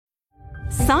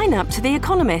Sign up to The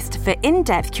Economist for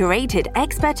in-depth curated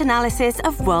expert analysis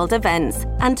of world events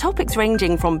and topics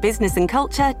ranging from business and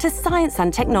culture to science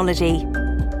and technology.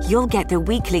 You'll get the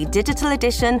weekly digital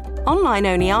edition,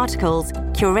 online-only articles,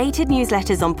 curated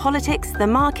newsletters on politics, the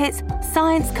markets,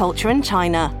 science, culture and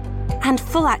China, and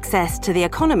full access to The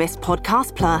Economist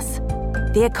Podcast Plus.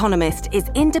 The Economist is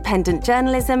independent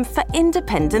journalism for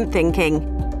independent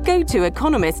thinking. Go to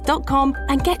economist.com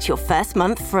and get your first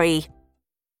month free.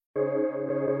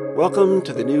 Welcome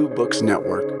to the New Books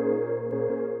Network.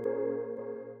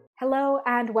 Hello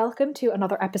and welcome to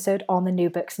another episode on the New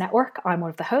Books Network. I'm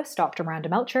one of the hosts, Dr. Miranda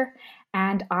Melcher,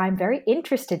 and I'm very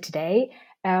interested today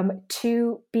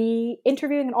to be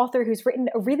interviewing an author who's written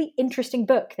a really interesting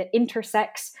book that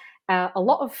intersects a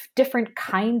lot of different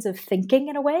kinds of thinking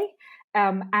in a way,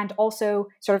 and also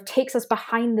sort of takes us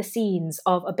behind the scenes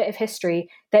of a bit of history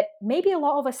that maybe a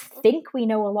lot of us think we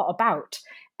know a lot about.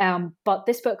 But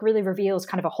this book really reveals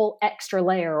kind of a whole extra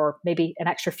layer, or maybe an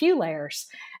extra few layers,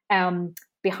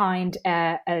 behind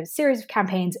a series of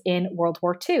campaigns in World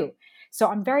War II. So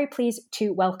I'm very pleased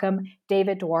to welcome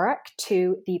David Dworak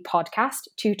to the podcast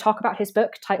to talk about his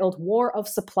book titled War of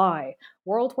Supply,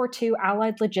 World War II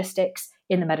Allied Logistics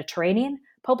in the Mediterranean,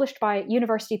 published by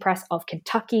University Press of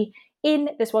Kentucky in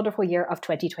this wonderful year of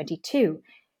 2022.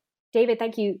 David,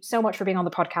 thank you so much for being on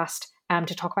the podcast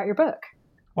to talk about your book.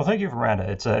 Well, thank you,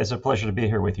 Miranda. It's a pleasure to be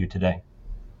here with you today.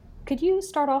 Could you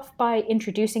start off by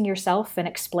introducing yourself and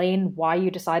explain why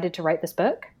you decided to write this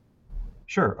book?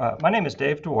 Sure. My name is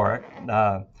Dave Dworak.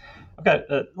 I've got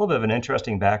a little bit of an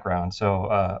interesting background. So,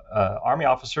 Army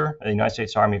officer in the United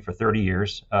States Army for 30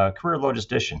 years, career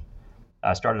logistician.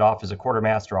 I started off as a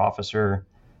quartermaster officer,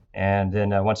 and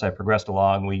then once I progressed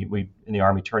along, we in the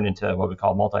Army turned into what we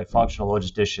call multifunctional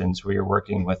logisticians. We were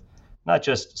working with not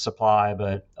just supply,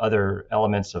 but other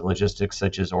elements of logistics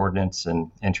such as ordnance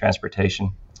and transportation.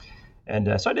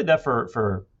 And so I did that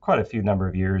for quite a few number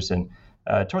of years. And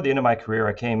toward the end of my career,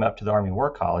 I came up to the Army War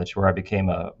College, where I became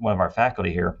one of our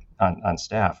faculty here on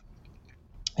staff.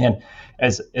 And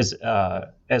as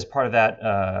part of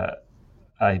that,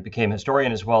 I became a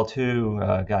historian as well too.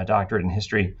 Got a doctorate in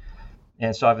history,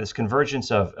 and so I have this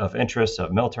convergence of interests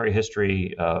of military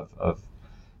history, of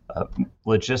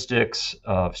logistics,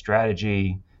 of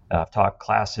strategy. I've taught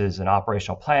classes in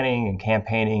operational planning and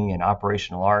campaigning and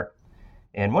operational art.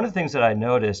 And one of the things that I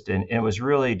noticed, and it was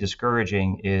really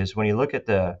discouraging, is when you look at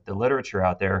the literature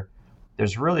out there,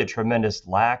 there's really a tremendous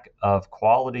lack of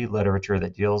quality literature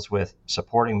that deals with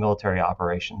supporting military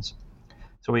operations.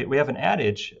 So we have an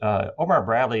adage, Omar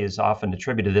Bradley is often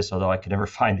attributed to this, although I could never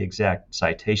find the exact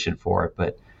citation for it.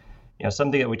 But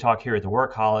something that we talk here at the War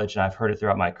College, and I've heard it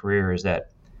throughout my career, is that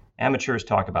amateurs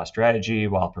talk about strategy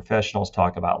while professionals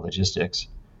talk about logistics.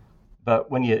 But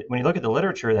when you look at the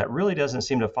literature, that really doesn't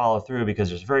seem to follow through because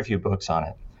there's very few books on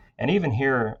it. And even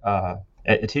here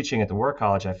at teaching at the War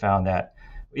College, I found that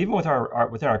even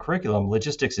within our curriculum,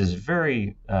 logistics is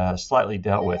very slightly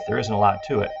dealt with. There isn't a lot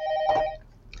to it.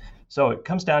 So it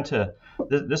comes down to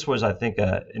this was, I think,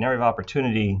 an area of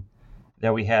opportunity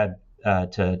that we had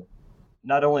to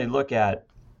not only look at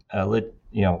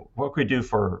what we do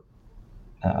for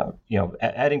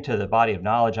adding to the body of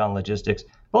knowledge on logistics,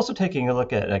 but also taking a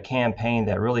look at a campaign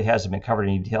that really hasn't been covered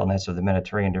in detail, and that's of the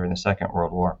Mediterranean during the Second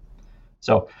World War.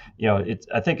 So,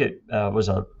 I think it was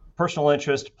a personal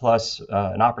interest plus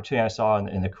an opportunity I saw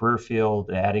in the career field,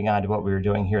 adding on to what we were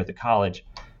doing here at the college,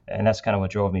 and that's kind of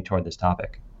what drove me toward this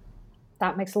topic.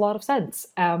 That makes a lot of sense.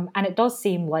 And it does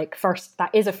seem like, first,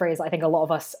 that is a phrase I think a lot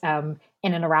of us in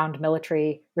and around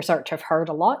military research have heard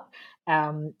a lot,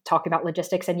 talking about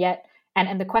logistics, and yet,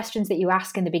 and the questions that you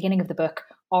ask in the beginning of the book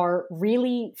are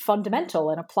really fundamental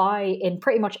and apply in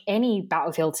pretty much any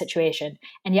battlefield situation,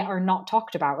 and yet are not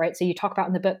talked about, right? So you talk about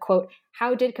in the book, quote,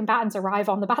 how did combatants arrive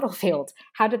on the battlefield?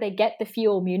 How did they get the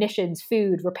fuel, munitions,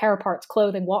 food, repair parts,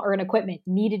 clothing, water, and equipment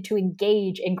needed to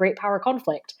engage in great power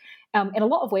conflict? In a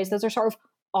lot of ways, those are sort of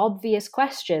obvious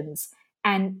questions.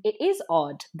 And it is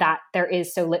odd that there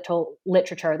is so little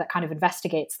literature that kind of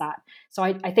investigates that. So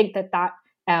I think that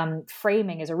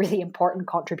framing is a really important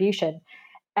contribution.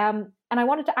 And I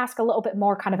wanted to ask a little bit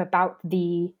more kind of about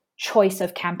the choice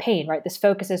of campaign, right? This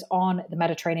focuses on the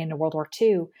Mediterranean in World War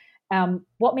II.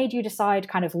 What made you decide,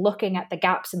 kind of looking at the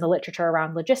gaps in the literature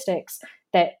around logistics,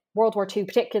 that World War II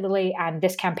particularly, and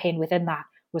this campaign within that,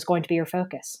 was going to be your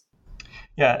focus?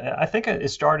 Yeah, I think it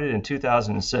started in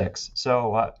 2006.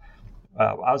 So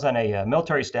I was on a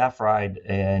military staff ride,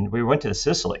 and we went to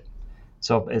Sicily.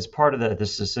 So as part of the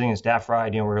Sicilian staff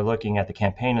ride, we were looking at the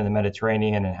campaign in the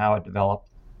Mediterranean and how it developed.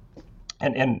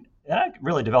 And I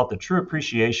really developed a true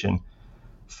appreciation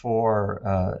for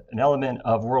an element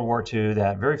of World War II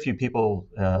that very few people,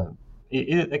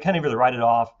 they kind of either write it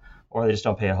off or they just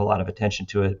don't pay a whole lot of attention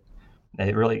to it.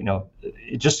 They really,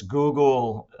 just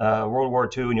Google World War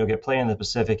II and you'll get plenty in the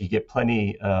Pacific. You get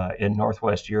plenty in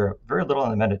Northwest Europe, very little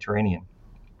in the Mediterranean.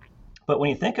 But when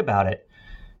you think about it,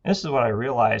 and this is what I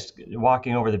realized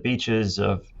walking over the beaches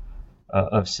of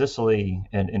Sicily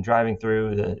and driving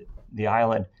through the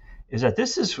island, is that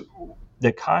this is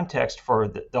the context for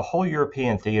the whole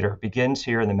European theater begins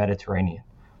here in the Mediterranean.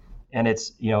 And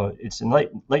it's in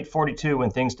late 42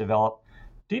 when things develop.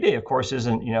 D-Day, of course,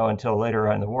 isn't, until later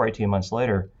on in the war, 18 months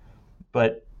later.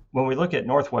 But when we look at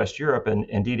Northwest Europe and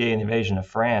D-Day and the invasion of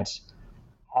France,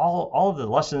 all of the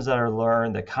lessons that are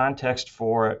learned, the context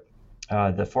for it,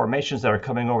 the formations that are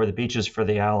coming over the beaches for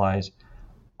the Allies,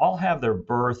 all have their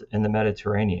birth in the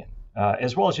Mediterranean,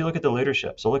 as well as you look at the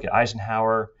leadership. So look at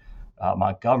Eisenhower,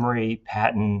 Montgomery,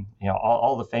 Patton,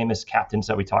 all the famous captains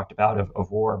that we talked about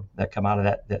of war that come out of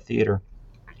that theater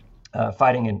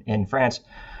fighting in France.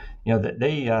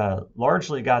 They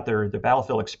largely got their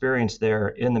battlefield experience there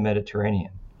in the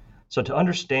Mediterranean. So to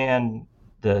understand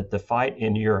the fight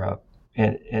in Europe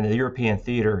and the European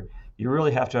theater, you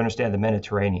really have to understand the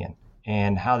Mediterranean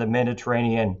and how the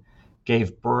Mediterranean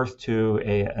gave birth to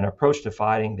an approach to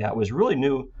fighting that was really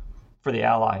new for the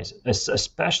Allies,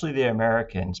 especially the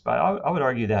Americans. But I would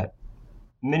argue that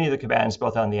many of the combatants,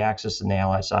 both on the Axis and the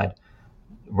Allied side,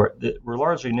 were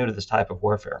largely new to this type of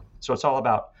warfare. So it's all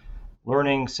about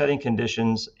learning, setting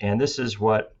conditions, and this is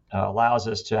what allows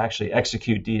us to actually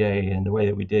execute D-Day in the way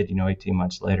that we did, 18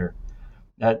 months later.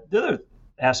 The other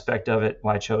aspect of it,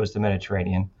 why I chose the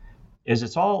Mediterranean, is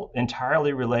it's all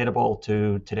entirely relatable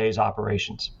to today's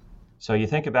operations. So you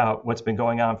think about what's been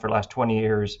going on for the last 20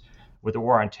 years with the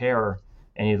war on terror,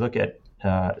 and you look at,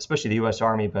 especially the U.S.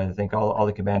 Army, but I think all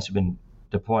the combatants have been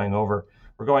deploying over.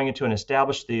 We're going into an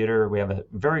established theater. We have a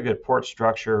very good port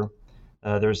structure.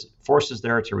 There's forces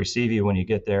there to receive you when you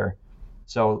get there.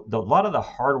 So a lot of the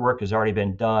hard work has already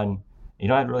been done. You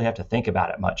don't really have to think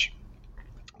about it much.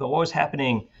 But what was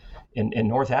happening in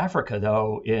North Africa,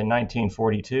 though, in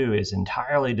 1942 is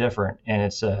entirely different. And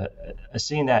it's a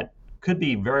scene that could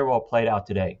be very well played out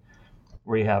today,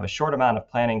 where you have a short amount of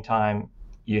planning time.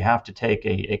 You have to take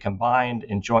a combined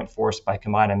and joint force. By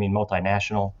combined, I mean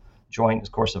multinational, joint,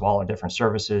 of course, of all the different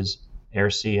services, air,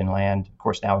 sea, and land, of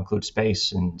course, now includes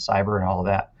space and cyber and all of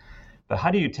that. But how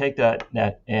do you take that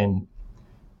and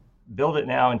build it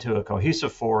now into a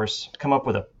cohesive force, come up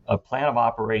with a plan of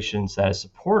operations that is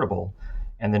supportable,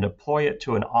 and then deploy it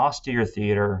to an austere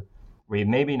theater where you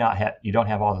maybe you don't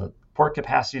have all the port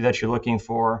capacity that you're looking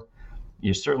for.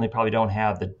 You certainly probably don't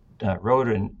have the road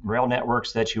and rail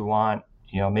networks that you want.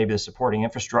 Maybe the supporting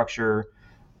infrastructure,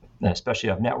 especially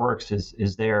of networks,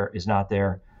 is not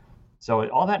there. So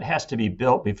all that has to be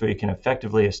built before you can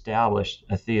effectively establish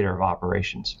a theater of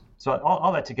operations. So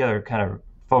all that together kind of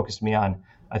focused me on,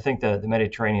 I think the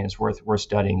Mediterranean is worth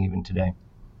studying even today.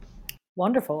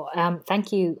 Wonderful.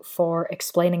 Thank you for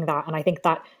explaining that. And I think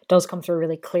that does come through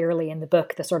really clearly in the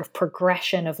book, the sort of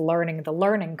progression of learning, the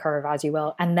learning curve, as you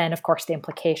will, and then, of course, the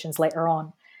implications later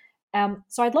on.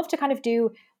 So I'd love to kind of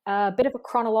do a bit of a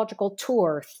chronological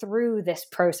tour through this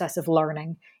process of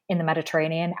learning in the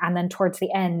Mediterranean, and then towards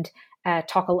the end,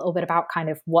 talk a little bit about kind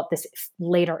of what this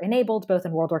later enabled, both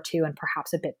in World War II and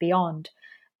perhaps a bit beyond.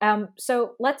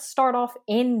 So let's start off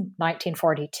in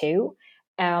 1942.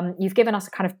 You've given us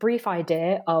a kind of brief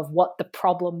idea of what the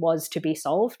problem was to be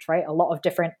solved, right? A lot of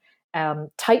different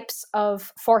types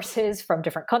of forces from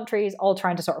different countries, all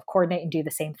trying to sort of coordinate and do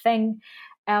the same thing.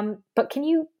 But can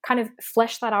you kind of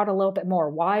flesh that out a little bit more?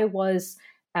 Why was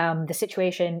the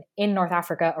situation in North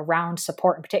Africa around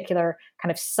support in particular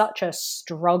kind of such a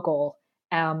struggle,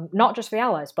 not just for the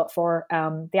Allies, but for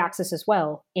the Axis as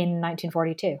well in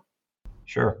 1942?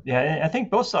 Sure. Yeah, I think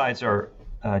both sides are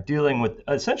dealing with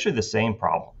essentially the same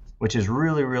problem, which is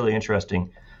really, really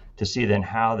interesting to see then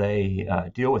how they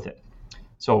deal with it.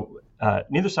 So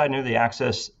neither side knew the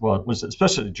Axis, well, it was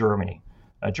especially Germany.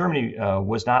 Germany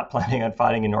was not planning on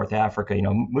fighting in North Africa.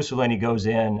 Mussolini goes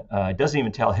in, doesn't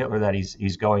even tell Hitler that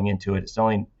he's going into it. It's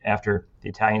only after the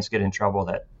Italians get in trouble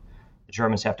that the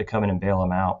Germans have to come in and bail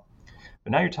them out.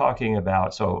 But now you're talking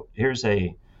about, so here's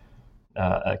a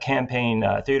campaign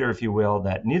theater, if you will,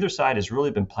 that neither side has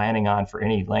really been planning on for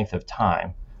any length of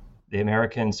time. The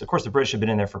Americans, of course, the British have been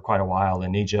in there for quite a while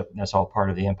in Egypt. That's all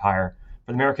part of the empire.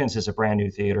 For the Americans, it's a brand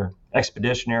new theater.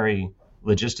 Expeditionary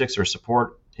logistics or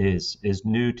support is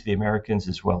new to the Americans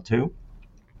as well, too.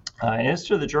 And it's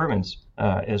to the Germans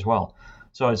as well.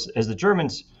 So as the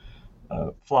Germans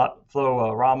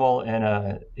flow Rommel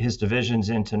and his divisions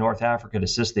into North Africa to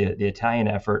assist the Italian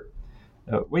effort,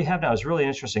 we have now is really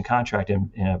interesting contract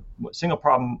in a single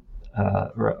problem,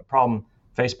 or a problem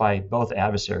faced by both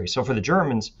adversaries. So for the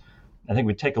Germans, I think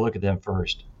we take a look at them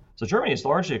first. So Germany is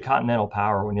largely a continental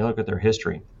power when you look at their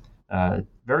history.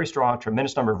 Very strong,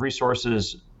 tremendous number of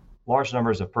resources, large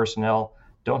numbers of personnel,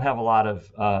 don't have a lot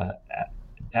of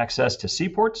access to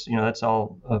seaports. That's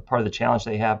all part of the challenge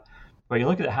they have. But you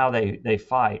look at how they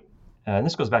fight, and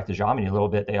this goes back to Jomini a little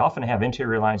bit, they often have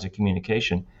interior lines of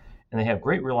communication, and they have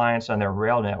great reliance on their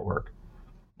rail network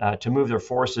to move their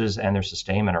forces and their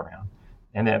sustainment around.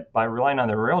 And that by relying on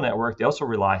their rail network, they also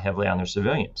rely heavily on their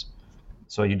civilians.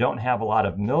 So you don't have a lot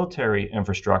of military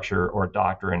infrastructure or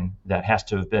doctrine that has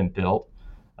to have been built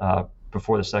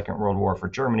before the Second World War for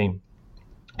Germany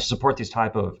to support these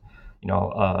type of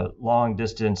long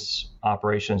distance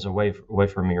operations away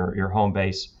from your home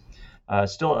base.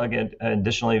 Still, again,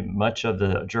 additionally, much of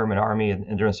the German army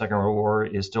during the Second World War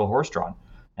is still horse-drawn.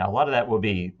 Now, a lot of that will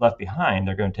be left behind.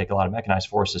 They're going to take a lot of mechanized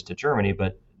forces to Germany,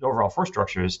 but the overall force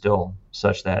structure is still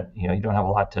such that you don't have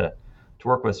a lot to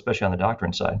work with, especially on the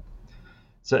doctrine side.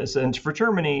 So and for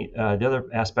Germany, the other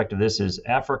aspect of this is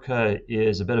Africa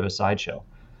is a bit of a sideshow.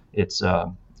 It's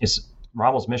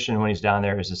Rommel's mission when he's down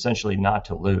there is essentially not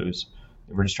to lose.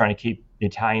 We're just trying to keep the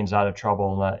Italians out of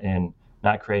trouble and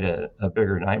not create a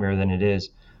bigger nightmare than it is.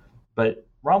 But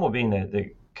Rommel being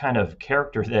the kind of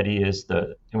character that he is,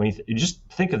 and when you just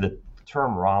think of the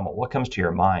term Rommel, what comes to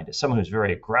your mind? Is someone who's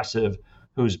very aggressive,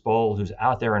 who's bold, who's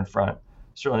out there in front.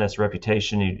 Certainly that's the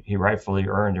reputation he rightfully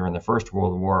earned during the First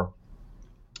World War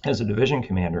as a division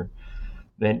commander.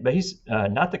 But he's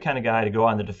not the kind of guy to go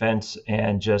on the defense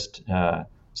and just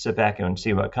sit back and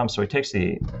see what comes. So he takes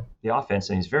the offense,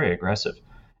 and he's very aggressive.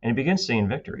 And he begins seeing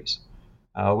victories,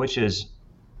 which is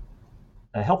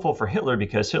helpful for Hitler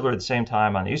because Hitler at the same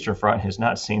time on the Eastern Front has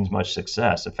not seen much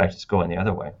success. In fact, it's going the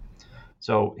other way.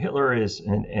 So Hitler is,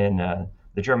 and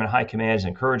the German high command is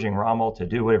encouraging Rommel to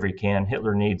do whatever he can.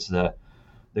 Hitler needs the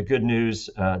good news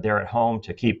there at home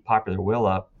to keep popular will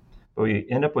up. But we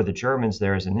end up with the Germans.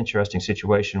 There is an interesting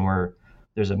situation where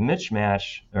there's a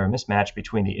mismatch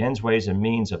between the ends, ways, and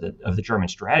means of the German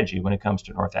strategy when it comes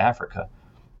to North Africa.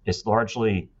 It's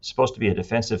largely supposed to be a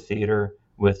defensive theater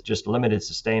with just limited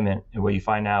sustainment. And what you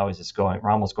find now is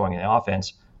Rommel's going in the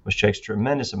offense, which takes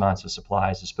tremendous amounts of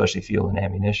supplies, especially fuel and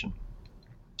ammunition.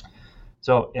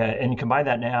 So, and you combine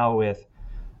that now with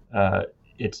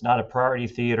it's not a priority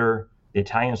theater. The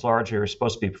Italians largely are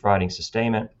supposed to be providing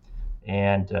sustainment,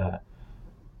 and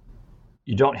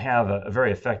you don't have a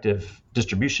very effective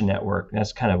distribution network. And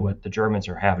that's kind of what the Germans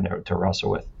are having to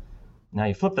wrestle with. Now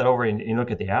you flip that over and you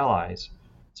look at the Allies.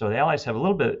 So the Allies have a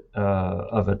little bit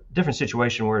of a different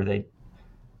situation where they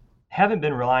haven't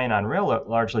been relying on rail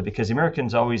largely because the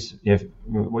Americans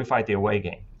we fight the away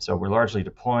game. So we're largely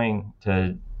deploying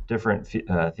to different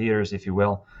theaters, if you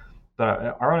will.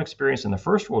 But our own experience in the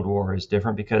First World War is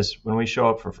different because when we show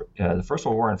up for the First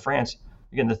World War in France,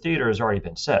 again, the theater has already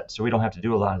been set, so we don't have to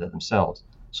do a lot of that themselves.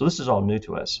 So this is all new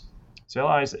to us. So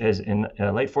Allies, as in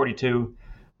late 42,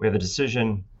 we have a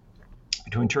decision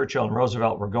between Churchill and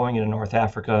Roosevelt. We're going into North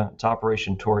Africa. It's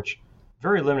Operation Torch.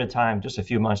 Very limited time, just a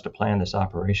few months to plan this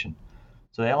operation.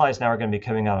 So the Allies now are going to be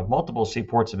coming out of multiple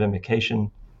seaports of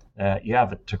invocation. You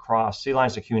have to cross sea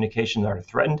lines of communication that are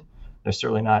threatened. They're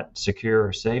certainly not secure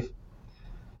or safe.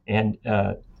 And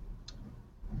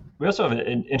we also have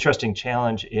an interesting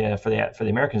challenge for the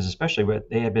Americans, especially where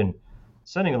they had been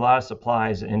sending a lot of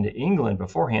supplies into England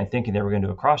beforehand, thinking they were going to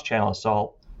do a cross-channel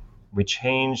assault. We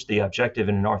changed the objective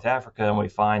into North Africa, and we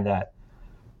find that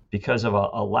because of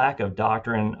a lack of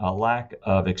doctrine, a lack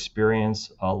of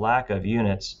experience, a lack of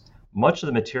units, much of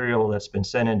the material that's been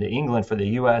sent into England for the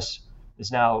U.S.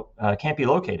 is now can't be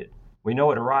located. We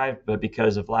know it arrived, but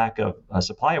because of lack of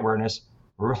supply awareness,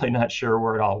 we're really not sure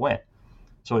where it all went.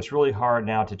 So it's really hard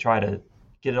now to try to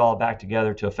get it all back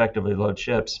together to effectively load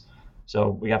ships. So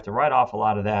we have to write off a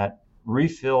lot of that,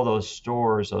 refill those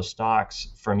stores, those stocks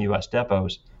from U.S.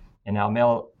 depots, and now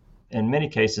mail, in many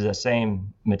cases, that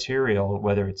same material,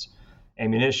 whether it's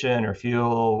ammunition or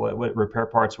fuel, repair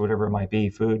parts, whatever it might be,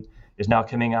 food, is now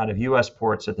coming out of U.S.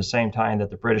 ports at the same time that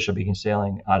the British will begin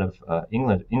sailing out of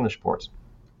English ports.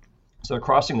 So they're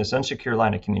crossing this unsecure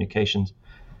line of communications.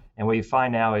 And what you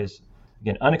find now is,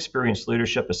 again, unexperienced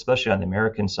leadership, especially on the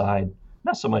American side,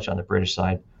 not so much on the British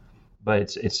side,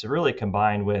 but it's really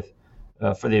combined with,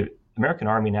 for the American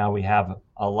Army now, we have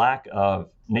a lack of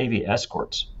Navy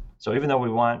escorts. So even though we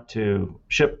want to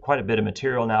ship quite a bit of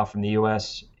material now from the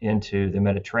U.S. into the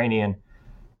Mediterranean,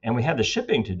 and we have the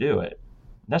shipping to do it,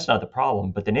 that's not the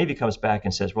problem. But the Navy comes back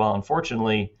and says, well,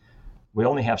 unfortunately, we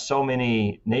only have so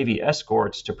many Navy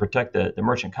escorts to protect the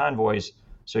merchant convoys.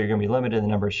 So you're going to be limited in the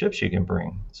number of ships you can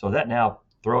bring. So that now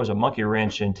throws a monkey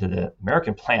wrench into the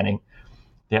American planning.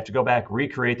 They have to go back,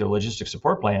 recreate their logistics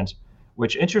support plans,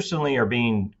 which interestingly are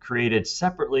being created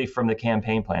separately from the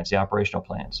campaign plans, the operational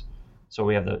plans. So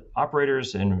we have the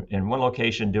operators in one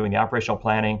location doing the operational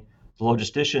planning. The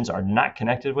logisticians are not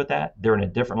connected with that. They're in a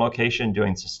different location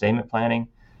doing sustainment planning.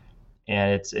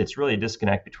 And it's really a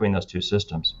disconnect between those two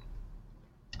systems.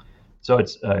 So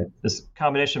it's this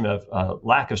combination of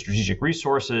lack of strategic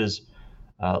resources,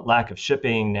 lack of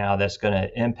shipping now that's going to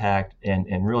impact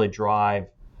and really drive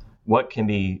what can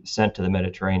be sent to the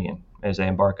Mediterranean as they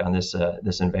embark on this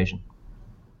invasion.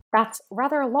 That's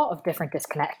rather a lot of different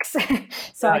disconnects.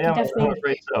 So I can definitely. I'm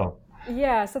afraid so.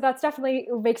 Yeah, so that's definitely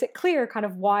makes it clear kind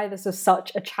of why this is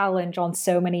such a challenge on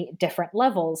so many different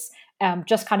levels,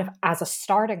 just kind of as a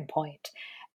starting point.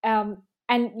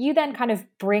 And you then kind of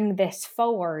bring this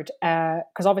forward,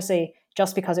 because obviously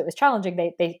just because it was challenging,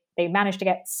 they managed to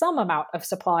get some amount of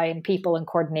supply and people and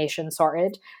coordination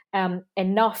sorted,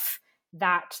 enough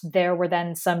that there were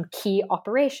then some key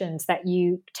operations that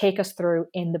you take us through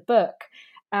in the book.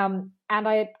 And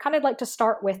I'd kind of like to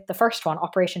start with the first one,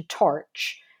 Operation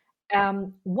Torch.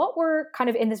 What were kind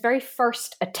of in this very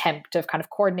first attempt of kind of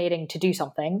coordinating to do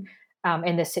something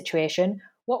in this situation,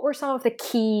 what were some of the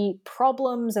key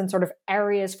problems and sort of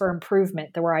areas for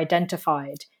improvement that were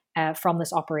identified from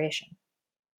this operation?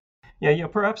 Yeah,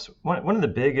 perhaps one of the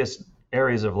biggest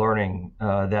areas of learning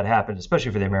that happened,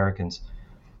 especially for the Americans,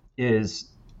 is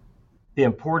the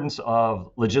importance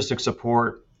of logistics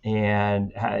support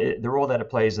and the role that it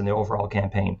plays in the overall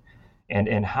campaign.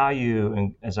 And how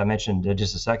you, as I mentioned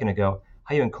just a second ago,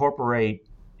 how you incorporate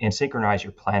and synchronize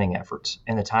your planning efforts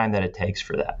and the time that it takes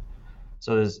for that.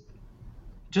 So there's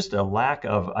just a lack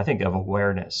of, I think, of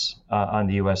awareness on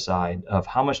the U.S. side of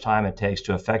how much time it takes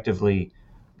to effectively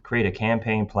create a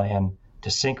campaign plan,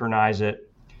 to synchronize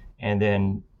it, and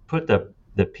then put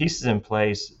the pieces in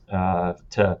place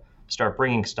to start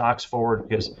bringing stocks forward.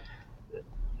 Because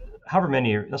however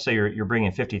many, let's say you're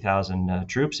bringing 50,000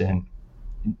 troops in,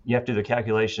 you have to do the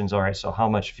calculations. All right, so how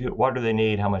much fuel, what do they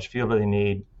need? How much fuel do they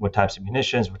need? What types of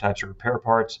munitions? What types of repair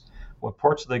parts? What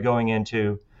ports are they going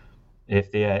into?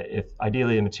 If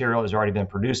ideally the material has already been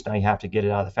produced, now you have to get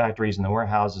it out of the factories and the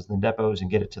warehouses and the depots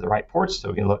and get it to the right ports so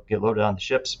it can get loaded on the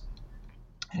ships.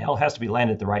 And it all has to be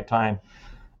landed at the right time.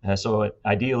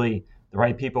 Ideally, the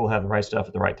right people have the right stuff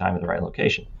at the right time at the right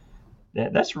location.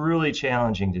 That's really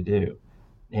challenging to do.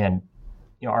 And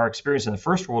our experience in the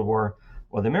First World War,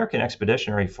 well, the American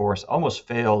Expeditionary Force almost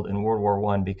failed in World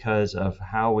War I because of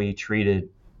how we treated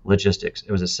logistics.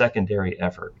 It was a secondary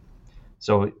effort.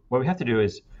 So what we have to do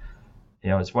is,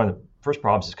 it's one of the first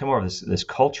problems is come over this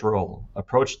cultural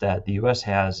approach that the U.S.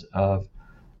 has of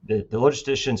the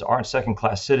logisticians aren't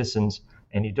second-class citizens,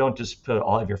 and you don't just put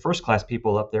all of your first-class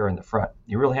people up there in the front.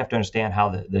 You really have to understand how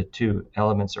the two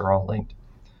elements are all linked.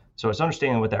 So it's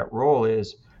understanding what that role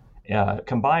is,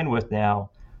 combined with now,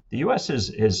 the U.S.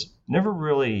 has never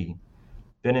really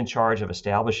been in charge of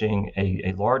establishing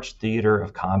a large theater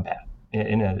of combat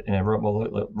in a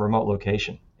remote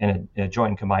location in a joint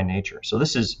and combined nature. So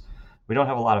we don't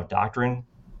have a lot of doctrine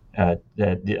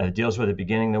that deals with the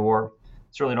beginning of the war.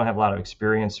 Certainly don't have a lot of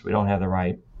experience. We don't have the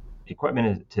right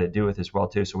equipment to do it as well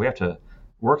too. So we have to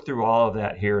work through all of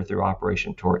that here through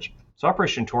Operation Torch. So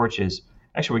Operation Torch is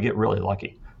actually, we get really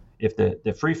lucky. If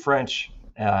the Free French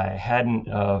hadn't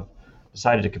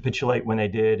decided to capitulate when they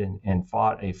did and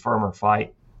fought a firmer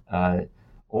fight,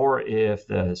 or if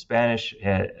the Spanish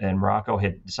and Morocco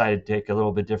had decided to take a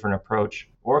little bit different approach,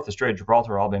 or if the Strait of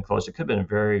Gibraltar had all been closed, it could have been a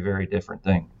very, very different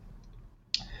thing.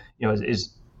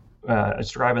 Is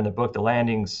described in the book, the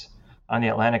landings on the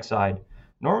Atlantic side.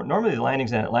 Normally the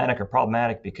landings in the Atlantic are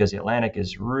problematic because the Atlantic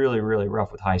is really, really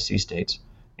rough with high sea states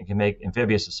and can make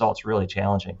amphibious assaults really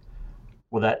challenging.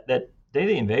 Well, that day of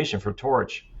the invasion for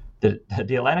Torch, the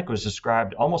Atlantic was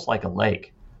described almost like a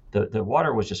lake. The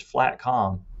water was just flat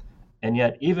calm. And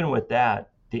yet, even with that,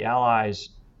 the Allies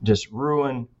just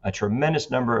ruined a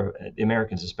tremendous number of, the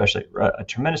Americans especially, a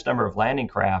tremendous number of landing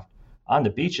craft on the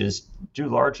beaches due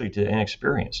largely to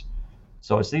inexperience.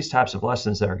 So it's these types of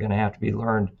lessons that are going to have to be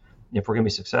learned if we're going to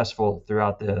be successful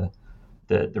throughout the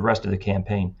rest of the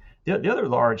campaign. The other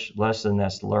large lesson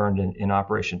that's learned in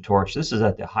Operation Torch, this is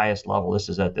at the highest level, this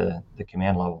is at the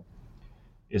command level,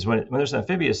 is when there's an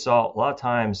amphibious assault, a lot of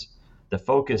times the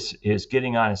focus is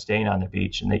getting on and staying on the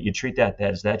beach, and that you treat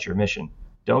that's your mission.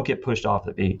 Don't get pushed off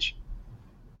the beach.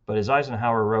 But as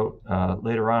Eisenhower wrote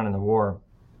later on in the war,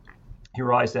 he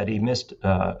realized that he missed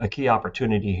a key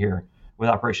opportunity here with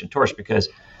Operation Torch, because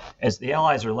as the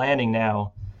Allies are landing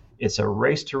now, it's a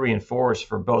race to reinforce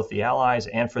for both the Allies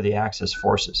and for the Axis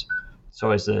forces.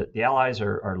 So as the Allies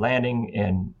are landing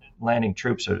and landing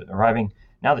troops are arriving,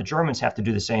 now the Germans have to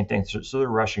do the same thing. So they're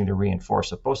rushing to reinforce.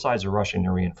 So both sides are rushing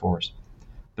to reinforce.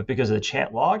 But because of the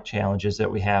log challenges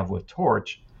that we have with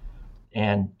Torch,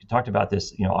 and you talked about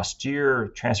this, austere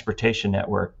transportation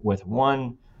network with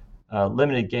one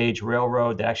limited gauge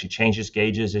railroad that actually changes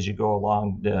gauges as you go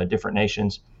along the different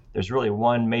nations. There's really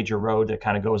one major road that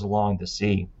kind of goes along the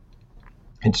sea.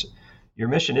 Your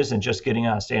mission isn't just getting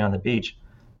out and staying on the beach,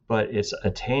 but it's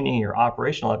attaining your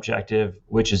operational objective,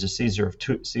 which is a seizure of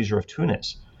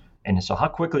Tunis. And so how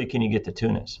quickly can you get to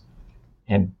Tunis?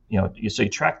 And so you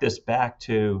track this back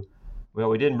to, well,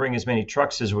 we didn't bring as many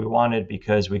trucks as we wanted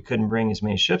because we couldn't bring as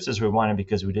many ships as we wanted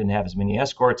because we didn't have as many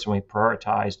escorts, and we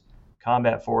prioritized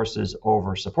combat forces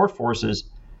over support forces,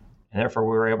 and therefore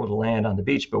we were able to land on the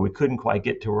beach, but we couldn't quite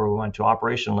get to where we wanted to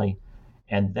operationally.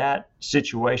 And that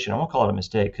situation, I won't call it a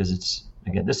mistake because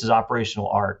this is operational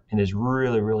art and is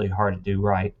really, really hard to do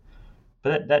right.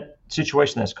 But that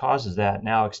situation that causes that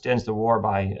now extends the war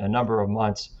by a number of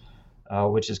months,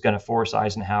 which is going to force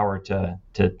Eisenhower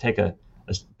to take a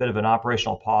bit of an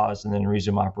operational pause and then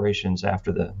resume operations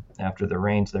after the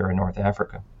rains there in North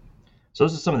Africa. So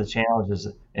those are some of the challenges.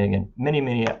 And again,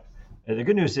 many. The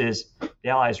good news is the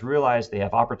Allies realize they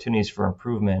have opportunities for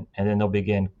improvement, and then they'll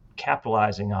begin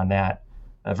capitalizing on that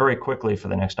very quickly for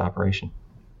the next operation.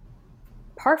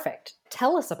 Perfect.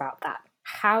 Tell us about that.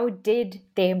 How did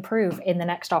they improve in the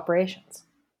next operations?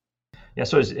 Yeah,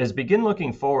 so as begin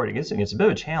looking forward, it's a bit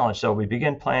of a challenge. So we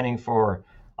begin planning for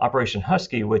Operation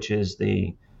Husky, which is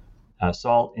the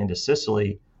assault into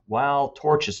Sicily, while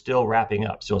Torch is still wrapping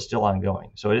up, so it's still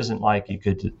ongoing. So it isn't like you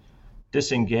could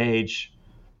disengage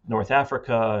North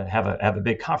Africa, have a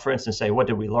big conference and say, what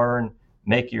did we learn,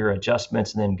 make your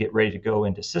adjustments, and then get ready to go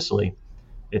into Sicily.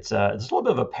 It's a little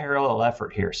bit of a parallel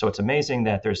effort here. So it's amazing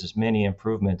that there's as many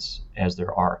improvements as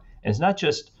there are. And it's not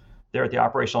just there at the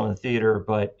operational and the theater,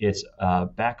 but it's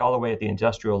back all the way at the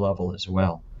industrial level as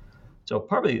well. So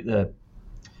probably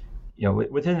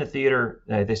within the theater,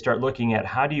 they start looking at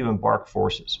how do you embark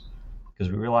forces? Because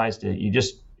we realized that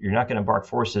you're not going to embark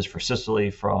forces for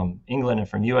Sicily from England and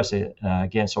from US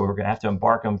again, so we're going to have to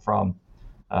embark them from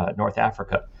North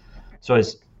Africa. So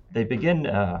as they begin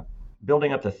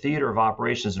building up the theater of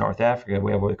operations in North Africa,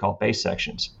 we have what we call base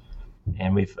sections.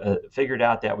 And we've figured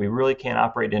out that we really can't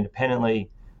operate independently.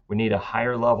 We need a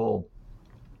higher level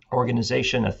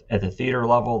organization at the theater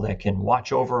level that can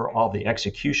watch over all the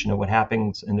execution of what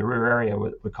happens in the rear area,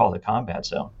 what we call the combat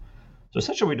zone. So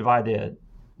essentially we divide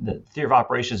the theater of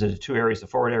operations into two areas: the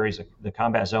forward areas, the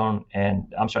combat zone, and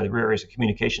the rear areas, the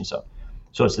communication zone.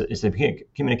 So it's the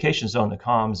communication zone, the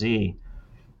COMZ,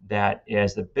 that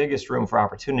is the biggest room for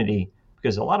opportunity,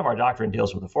 because a lot of our doctrine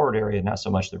deals with the forward area, not so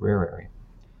much the rear area.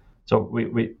 So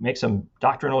we make some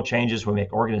doctrinal changes, we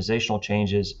make organizational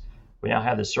changes. We now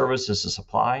have the services to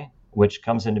supply, which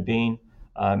comes into being.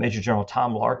 Major General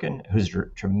Tom Larkin, who's a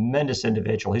tremendous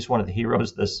individual, he's one of the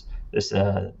heroes of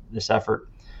this effort,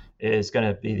 is going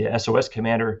to be the SOS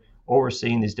commander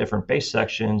overseeing these different base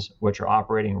sections, which are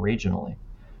operating regionally.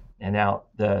 And now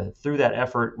through that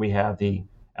effort, we have the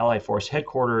Allied Force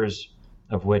Headquarters,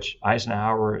 of which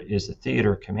Eisenhower is the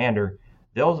theater commander.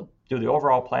 They'll do the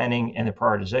overall planning and the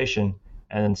prioritization,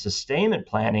 and then sustainment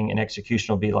planning and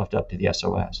execution will be left up to the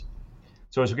SOS.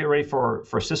 So as we get ready for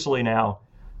Sicily now,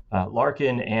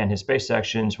 Larkin and his base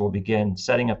sections will begin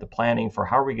setting up the planning for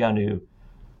how are we going to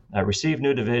receive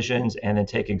new divisions and then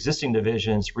take existing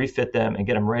divisions, refit them, and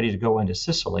get them ready to go into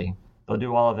Sicily. They'll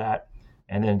do all of that,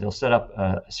 and then they'll set up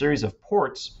a series of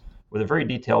ports with a very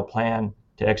detailed plan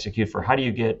to execute for how do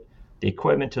you get the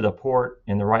equipment to the port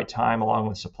in the right time along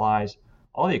with supplies.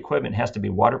 All the equipment has to be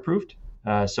waterproofed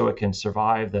so it can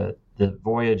survive the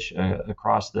voyage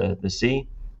across the sea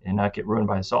and not get ruined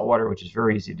by the salt water, which is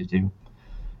very easy to do,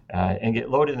 and get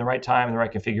loaded in the right time in the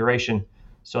right configuration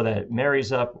so that it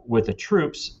marries up with the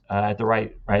troops at the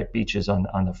right beaches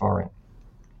on the far end.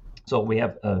 So we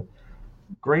have a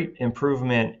great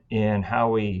improvement in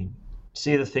how we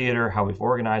see the theater, how we've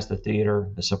organized the theater.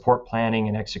 The support planning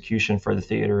and execution for the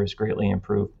theater is greatly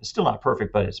improved. It's still not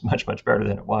perfect, but it's much, much better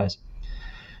than it was.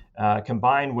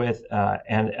 Combined with,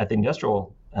 and at the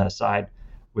industrial side,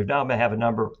 we've now have a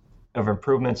number of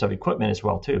improvements of equipment as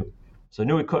well, too. So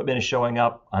new equipment is showing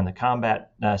up on the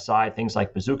combat side. Things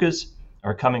like bazookas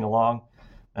are coming along,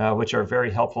 which are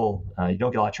very helpful. You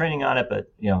don't get a lot of training on it, but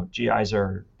GIs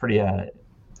are pretty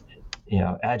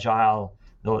agile.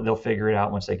 They'll figure it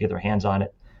out once they get their hands on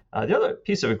it. The other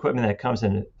piece of equipment that comes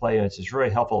into play, which is really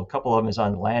helpful, a couple of them is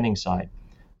on the landing side.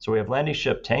 So we have landing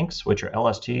ship tanks, which are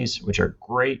LSTs, which are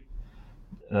great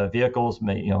vehicles,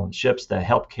 ships that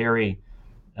help carry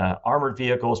armored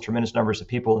vehicles, tremendous numbers of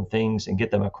people and things, and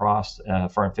get them across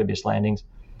for amphibious landings.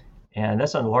 And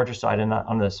that's on the larger side. And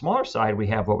on the smaller side, we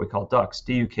have what we call ducks,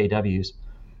 DUKWs.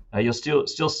 You'll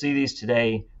still see these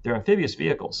today. They're amphibious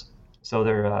vehicles. So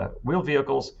they're wheeled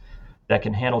vehicles that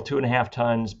can handle 2.5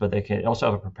 tons, but they can also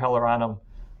have a propeller on them.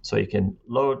 So you can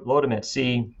load them at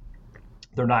sea.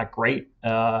 They're not great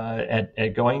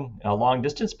at going a long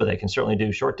distance, but they can certainly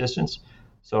do short distance.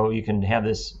 So you can have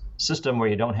this system where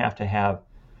you don't have to have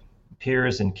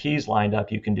piers and quays lined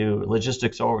up. You can do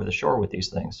logistics over the shore with these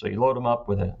things. So you load them up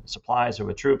with supplies or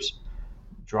with troops,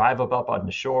 drive them up on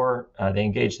the shore. They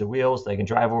engage the wheels. They can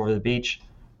drive over the beach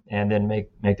and then make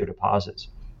their deposits.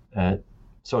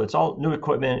 So it's all new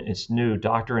equipment. It's new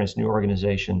doctrine. It's new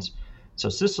organizations. So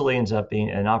Sicily ends up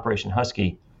being an Operation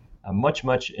Husky,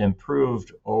 much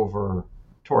improved over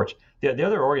Torch. The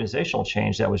other organizational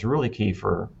change that was really key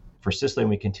for Sicily, and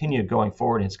we continued going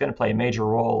forward, and it's going to play a major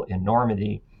role in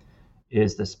Normandy,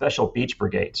 is the special beach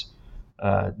brigades.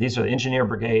 These are engineer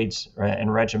brigades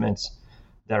and regiments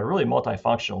that are really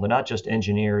multifunctional. They're not just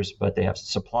engineers, but they have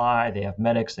supply, they have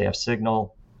medics, they have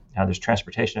signal. Now there's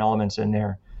transportation elements in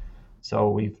there.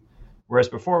 So whereas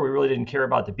before we really didn't care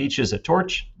about the beaches at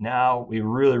Torch, now we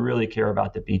really care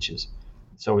about the beaches.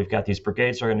 So we've got these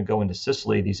brigades that are going to go into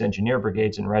Sicily, these engineer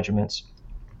brigades and regiments.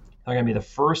 They're going to be the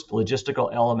first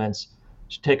logistical elements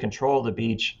to take control of the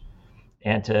beach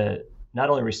and to not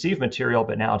only receive material,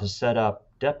 but now to set up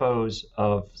depots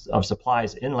of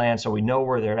supplies inland so we know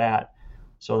where they're at,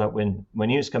 so that when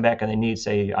units come back and they need,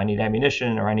 say, I need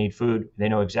ammunition or I need food, they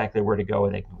know exactly where to go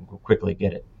and they can quickly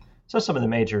get it. So some of the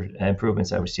major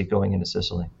improvements that we see going into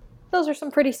Sicily. Those are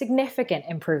some pretty significant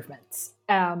improvements,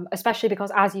 especially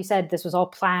because, as you said, this was all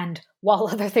planned while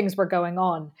other things were going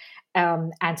on.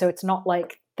 And so it's not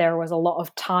like there was a lot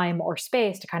of time or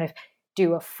space to kind of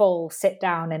do a full sit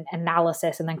down and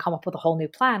analysis and then come up with a whole new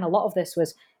plan. A lot of this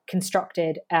was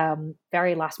constructed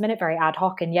very last minute, very ad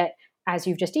hoc. And yet, as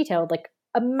you've just detailed, like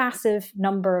a massive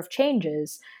number of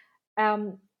changes.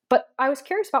 But I was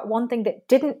curious about one thing that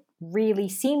didn't really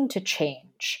seem to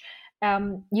change.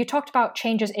 You talked about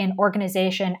changes in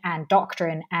organization and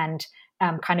doctrine and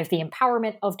kind of the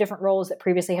empowerment of different roles that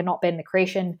previously had not been, the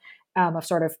creation of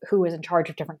sort of who is in charge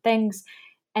of different things.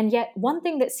 And yet one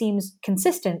thing that seems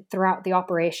consistent throughout the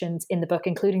operations in the book,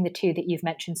 including the two that you've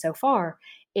mentioned so far,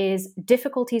 is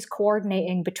difficulties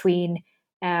coordinating between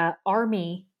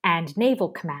army and naval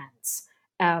commands,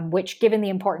 which, given the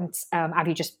importance,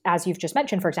 as you've just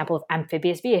mentioned, for example, of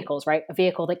amphibious vehicles, right? A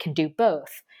vehicle that can do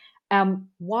both.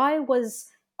 Why was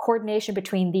coordination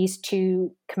between these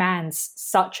two commands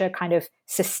such a kind of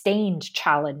sustained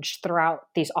challenge throughout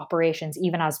these operations,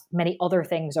 even as many other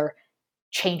things are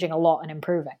changing a lot and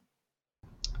improving?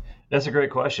 That's a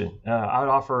great question. I would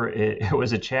offer it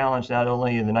was a challenge not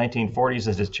only in the 1940s,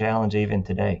 as a challenge even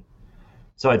today.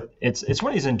 So it's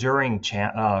one of these enduring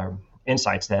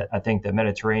insights that I think the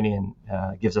Mediterranean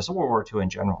gives us, World War II in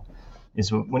general,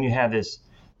 is when you have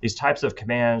these types of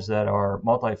commands that are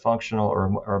multifunctional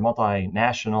or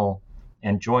multinational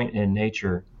and joint in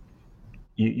nature,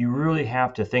 you really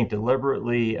have to think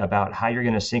deliberately about how you're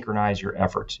going to synchronize your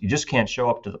efforts. You just can't show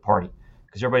up to the party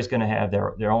because everybody's going to have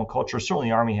their own culture. Certainly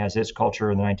the Army has its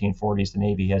culture in the 1940s. The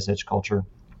Navy has its culture.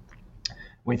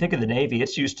 When you think of the Navy,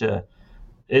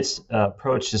 its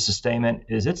approach to sustainment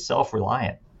is it's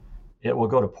self-reliant. It will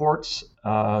go to ports,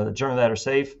 generally that are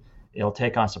safe. It'll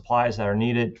take on supplies that are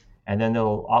needed, and then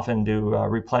they'll often do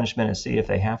replenishment at sea if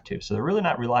they have to. So they're really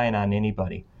not relying on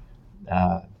anybody.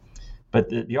 But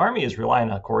the Army is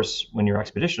relying, of course, when you're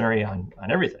expeditionary, on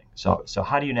everything. So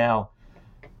how do you now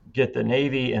get the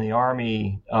Navy and the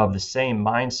Army of the same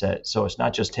mindset? So it's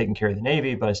not just taking care of the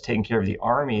Navy, but it's taking care of the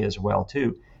Army as well,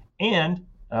 too, and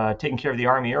taking care of the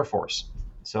Army Air Force.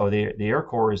 So the Air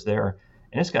Corps is there,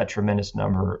 and it's got a tremendous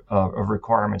number of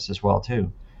requirements as well,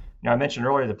 too. Now, I mentioned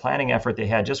earlier the planning effort they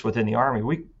had just within the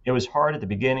Army. It was hard at the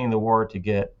beginning of the war to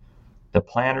get the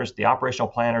planners, the operational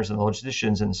planners, and the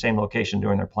logisticians in the same location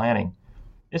doing their planning.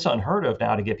 It's unheard of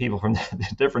now to get people from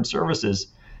the different services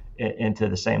into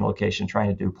the same location trying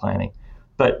to do planning.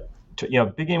 But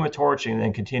beginning with Torch and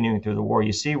then continuing through the war,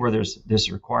 you see where there's this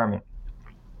requirement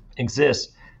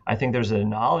exists. I think there's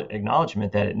an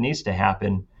acknowledgement that it needs to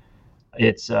happen.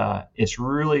 It's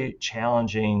really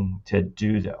challenging to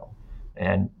do, though.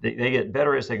 And they get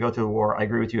better as they go through the war. I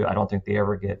agree with you. I don't think they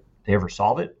ever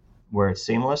solve it where it's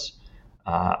seamless.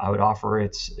 I would offer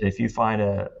if you find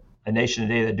a nation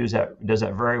today that does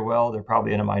that very well, they're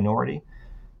probably in a minority,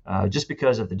 just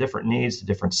because of the different needs, the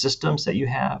different systems that you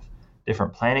have,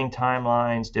 different planning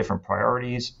timelines, different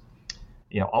priorities.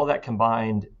 All that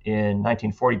combined in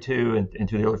 1942 and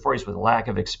through the early 40s with a lack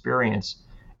of experience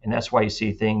And that's why you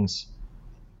see things,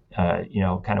 kind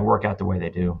of work out the way they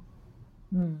do.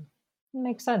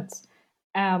 Makes sense.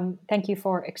 Thank you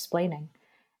for explaining.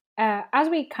 As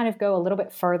we kind of go a little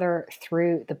bit further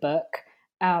through the book,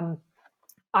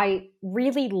 I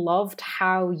really loved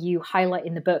how you highlight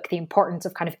in the book the importance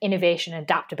of kind of innovation and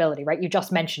adaptability, right? You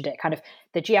just mentioned it, kind of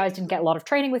the GIs didn't get a lot of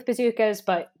training with bazookas,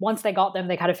 but once they got them,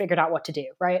 they kind of figured out what to do,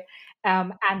 right?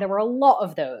 And there were a lot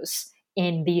of those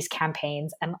in these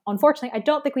campaigns. And unfortunately, I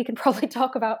don't think we can probably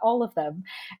talk about all of them.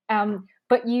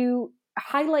 But you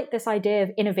highlight this idea of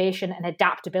innovation and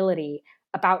adaptability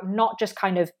about not just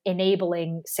kind of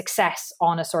enabling success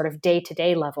on a sort of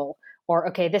day-to-day level, or,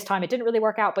 okay, this time it didn't really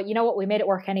work out, but you know what, we made it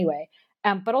work anyway.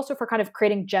 But also for kind of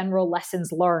creating general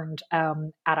lessons learned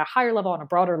at a higher level, on a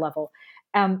broader level.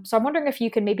 So I'm wondering if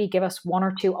you can maybe give us one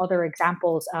or two other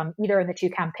examples, either in the two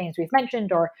campaigns we've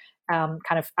mentioned, or kind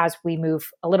of as we move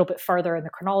a little bit further in the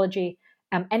chronology,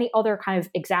 any other kind of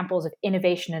examples of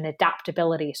innovation and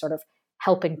adaptability sort of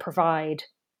helping provide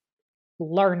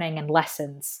learning and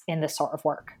lessons in this sort of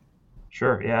work.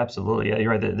 Sure. Yeah, absolutely. Yeah, you're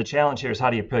right. The challenge here is how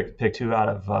do you pick two out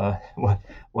of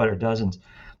what are dozens?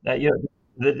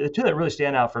 The two that really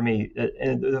stand out for me,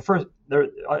 and the first,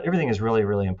 everything is really,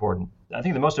 really important. I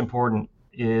think the most important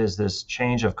is this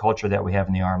change of culture that we have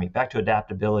in the Army, back to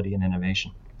adaptability and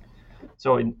innovation.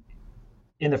 So in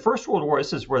the First World War,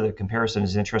 this is where the comparison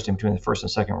is interesting between the First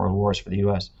and Second World Wars for the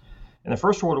U.S. In the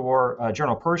First World War,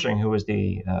 General Pershing, who was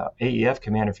the AEF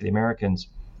commander for the Americans,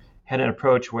 had an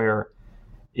approach where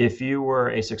if you were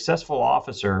a successful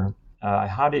officer,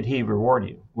 how did he reward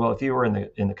you? Well, if you were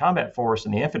in the combat force,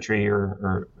 in the infantry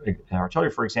or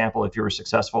artillery, for example, if you were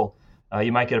successful,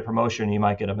 you might get a promotion, you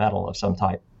might get a medal of some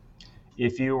type.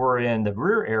 If you were in the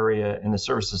rear area in the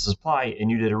services supply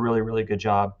and you did a really, really good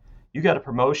job, you got a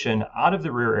promotion out of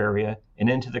the rear area and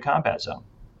into the combat zone,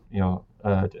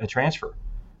 a transfer.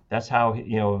 That's how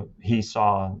he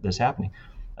saw this happening.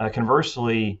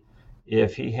 Conversely,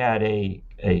 if he had a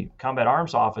combat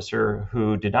arms officer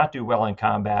who did not do well in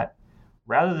combat,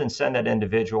 rather than send that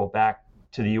individual back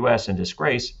to the U.S. in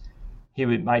disgrace, he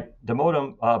might demote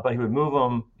him, but he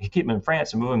would keep him in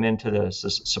France and move him into the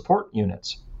support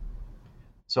units.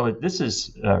 So this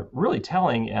is really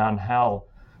telling on how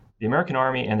the American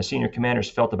Army and the senior commanders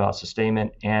felt about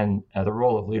sustainment and the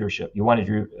role of leadership. You wanted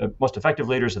your most effective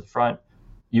leaders at the front.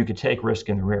 You could take risk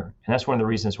in the rear. And that's one of the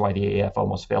reasons why the AAF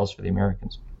almost fails for the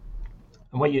Americans.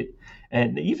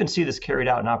 And you even see this carried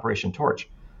out in Operation Torch.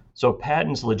 So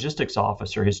Patton's logistics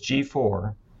officer, his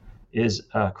G4, is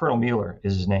Colonel Mueller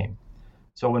is his name.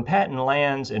 So when Patton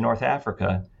lands in North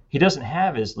Africa, he doesn't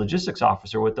have his logistics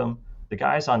officer with him. The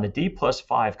guy's on the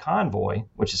D+5 convoy,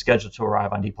 which is scheduled to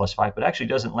arrive on D+5, but actually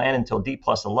doesn't land until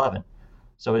D+11.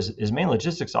 So his main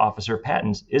logistics officer,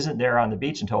 Patton's, isn't there on the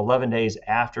beach until 11 days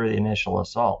after the initial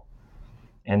assault.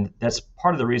 And that's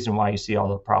part of the reason why you see all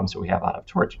the problems that we have out of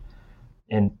Torch.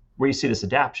 And where you see this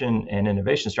adaptation and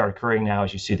innovation start occurring now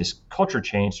is you see this culture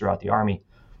change throughout the Army,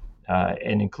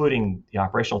 and including the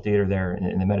operational theater there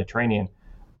in the Mediterranean.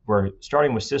 We're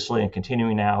starting with Sicily and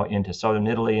continuing now into southern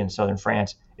Italy and southern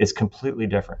France. It's completely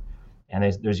different. And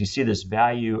you see this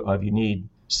value of you need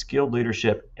skilled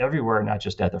leadership everywhere, not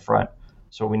just at the front.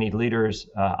 So we need leaders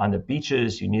on the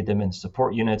beaches, you need them in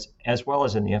support units, as well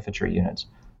as in the infantry units.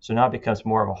 So now it becomes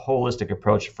more of a holistic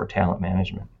approach for talent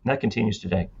management. And that continues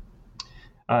today.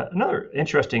 Another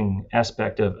interesting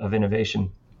aspect of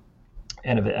innovation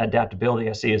and of adaptability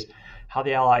I see is how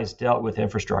the Allies dealt with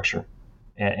infrastructure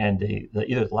and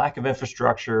either the lack of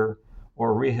infrastructure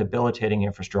or rehabilitating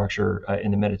infrastructure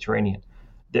in the Mediterranean.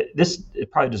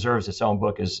 It probably deserves its own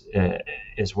book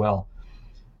as well.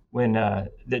 When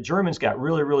the Germans got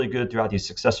really, really good throughout these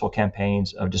successful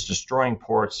campaigns of just destroying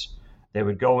ports, they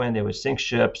would go in, they would sink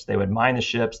ships, they would mine the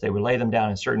ships, they would lay them down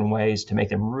in certain ways to make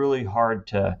them really hard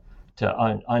to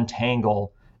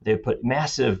untangle. They would put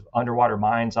massive underwater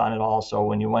mines on it all, so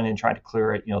when you went in trying to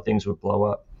clear it, things would blow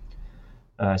up.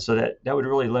 So that would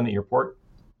really limit your port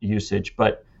usage.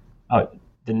 But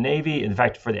the Navy, in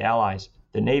fact, for the Allies,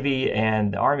 the Navy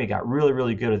and the Army got really,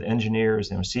 really good with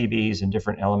engineers and CBs and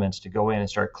different elements to go in and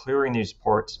start clearing these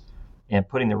ports and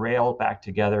putting the rail back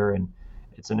together. And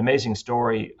it's an amazing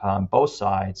story on both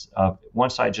sides, of one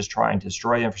side just trying to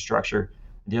destroy the infrastructure,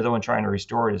 the other one trying to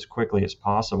restore it as quickly as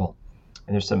possible.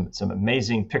 And there's some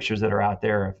amazing pictures that are out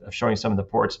there of showing some of the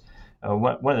ports.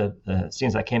 One of the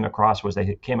scenes I came across was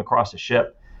they came across a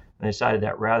ship and they decided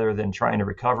that rather than trying to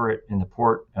recover it in the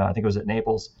port, I think it was at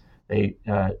Naples, they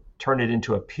turned it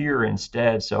into a pier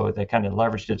instead, so they kind of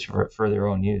leveraged it for their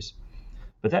own use.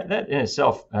 But that in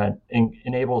itself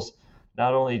enables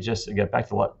not only just to get back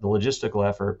to the logistical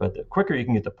effort, but the quicker you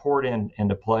can get the port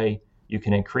into play, You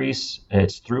can increase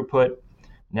its throughput.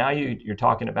 Now you're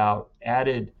talking about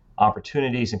added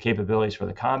opportunities and capabilities for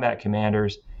the combat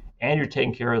commanders, and you're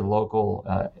taking care of the local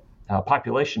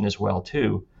population as well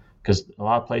too, because a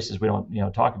lot of places we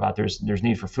don't talk about there's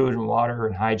need for food and water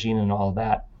and hygiene and all of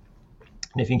that.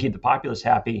 And if you can keep the populace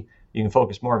happy, you can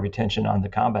focus more of your attention on the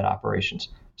combat operations.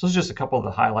 So it's just a couple of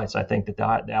the highlights I think that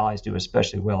the Allies do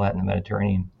especially well at in the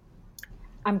Mediterranean.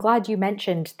 I'm glad you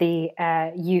mentioned the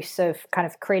use of kind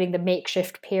of creating the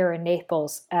makeshift pier in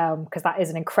Naples, because that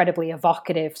is an incredibly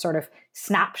evocative sort of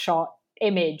snapshot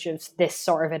image of this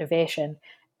sort of innovation.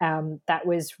 That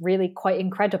was really quite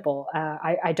incredible.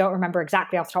 I don't remember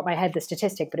exactly off the top of my head the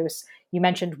statistic, but you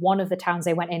mentioned one of the towns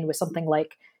they went in was something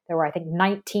like there were, I think,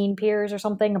 19 piers or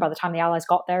something. By the time the Allies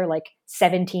got there, like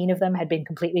 17 of them had been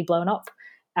completely blown up.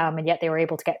 And yet they were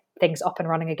able to get things up and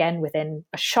running again within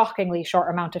a shockingly short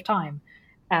amount of time.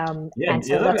 And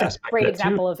so that's a great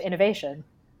example of innovation.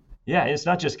 Yeah, it's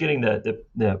not just getting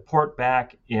the port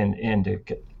back into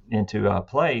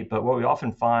play, but what we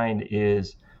often find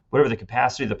is whatever the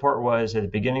capacity of the port was at the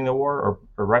beginning of the war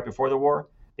or right before the war,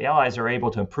 the Allies are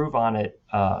able to improve on it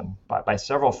by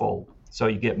several fold. So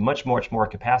you get much more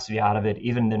capacity out of it,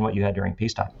 even than what you had during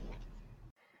peacetime.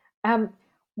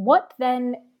 What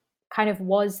then kind of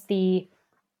was the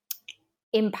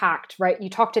impact, right? You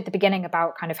talked at the beginning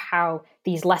about kind of how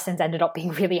these lessons ended up being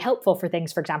really helpful for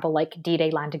things, for example, like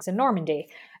D-Day landings in Normandy.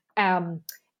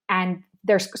 And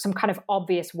there's some kind of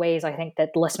obvious ways, I think,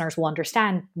 that listeners will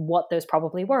understand what those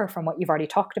probably were from what you've already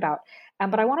talked about.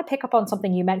 But I want to pick up on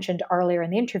something you mentioned earlier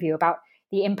in the interview about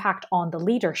the impact on the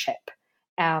leadership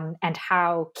and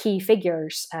how key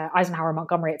figures, Eisenhower,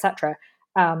 Montgomery, etc.,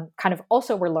 kind of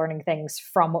also were learning things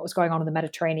from what was going on in the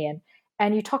Mediterranean.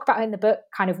 And you talk about in the book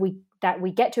kind of that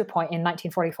we get to a point in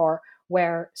 1944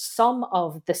 where some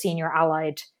of the senior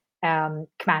Allied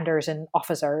commanders and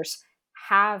officers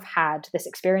have had this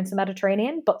experience in the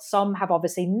Mediterranean, but some have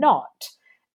obviously not.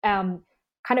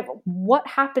 Kind of what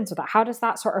happens with that? How does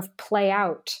that sort of play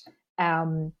out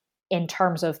in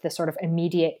terms of the sort of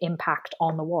immediate impact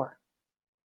on the war?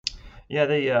 Yeah,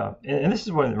 and this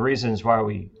is one of the reasons why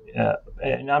we,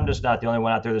 and I'm just not the only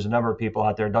one out there. There's a number of people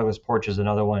out there. Douglas Porch is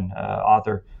another one,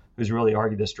 author, who's really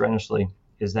argued this strenuously,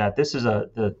 is that this is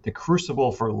the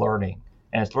crucible for learning,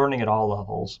 and it's learning at all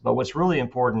levels. But what's really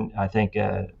important, I think,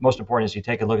 most important is you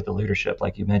take a look at the leadership,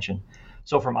 like you mentioned.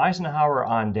 So from Eisenhower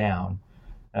on down,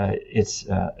 it's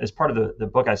as part of the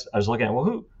book I was looking at,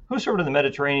 well, who served in the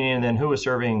Mediterranean and then who was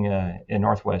serving in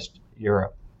Northwest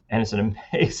Europe? And it's an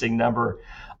amazing number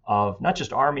of not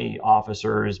just Army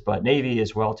officers, but Navy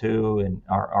as well too, and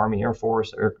our Army, Air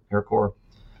Force, Air Corps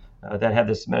that have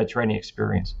this Mediterranean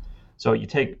experience. So you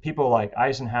take people like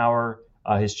Eisenhower,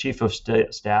 his chief of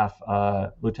staff,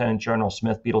 Lieutenant General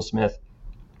Smith, Beadle Smith,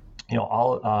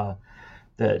 all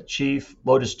the chief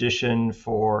logistician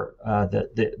for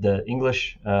the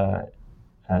English,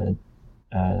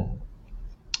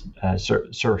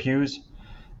 Sir Hughes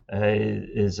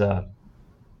is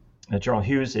General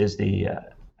Hughes is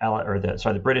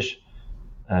the British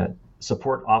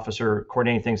support officer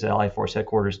coordinating things at Allied Force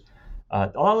headquarters. A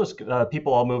lot of those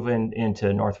people all move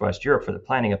into Northwest Europe for the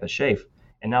planning up at SHAEF.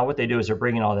 And now what they do is they're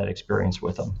bringing all that experience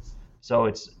with them.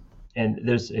 So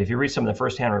if you read some of the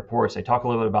firsthand reports, they talk a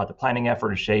little bit about the planning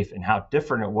effort of SHAEF and how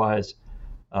different it was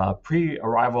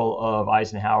pre-arrival of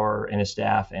Eisenhower and his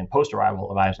staff and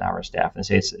post-arrival of Eisenhower and his staff. And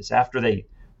say it's after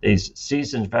these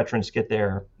seasoned veterans get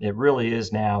there, it really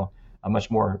is now a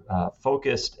much more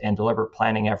focused and deliberate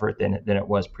planning effort than it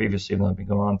was previously, even though it's been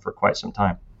going on for quite some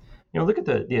time. Look at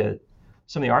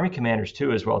some of the Army commanders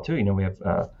too, as well too. We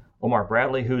have Omar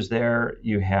Bradley who's there.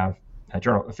 You have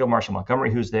Field Marshal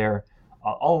Montgomery who's there,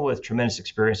 all with tremendous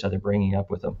experience that they're bringing up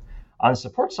with them. On the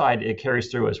support side, it carries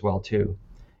through as well too.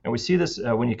 And we see this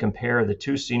when you compare the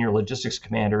two senior logistics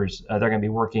commanders they're going to be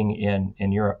working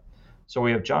in Europe. So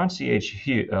we have John C.H.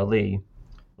 Lee,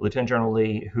 Lieutenant General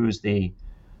Lee, who's the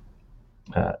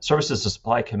Services to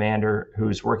Supply Commander,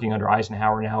 who's working under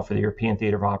Eisenhower now for the European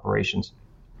Theater of Operations.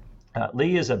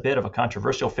 Lee is a bit of a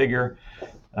controversial figure.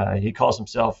 He calls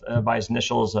himself by his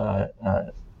initials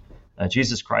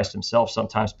Jesus Christ himself.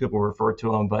 Sometimes people refer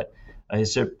to him, but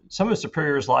some of his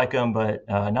superiors like him, but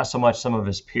not so much some of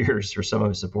his peers or some of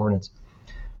his subordinates.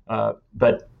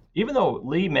 But even though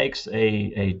Lee makes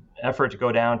a effort to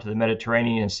go down to the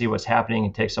Mediterranean and see what's happening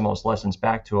and take some of those lessons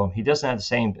back to him, he doesn't have the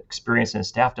same experience, and his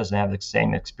staff doesn't have the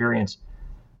same experience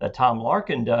that Tom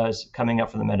Larkin does coming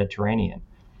up from the Mediterranean.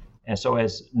 And so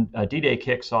as D-Day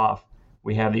kicks off,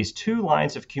 we have these two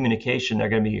lines of communication that are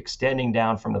going to be extending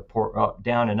down from the port,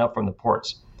 down and up from the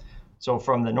ports. So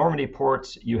from the Normandy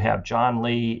ports, you have John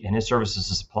Lee and his Services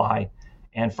to Supply,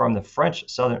 And from the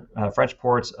French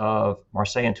ports of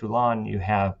Marseille and Toulon, you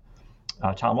have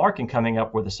Tom Larkin coming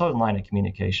up with the southern line of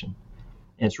communication.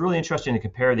 And it's really interesting to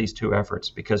compare these two efforts,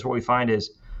 because what we find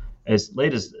is, as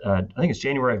late as I think it's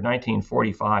January of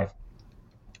 1945,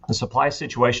 the supply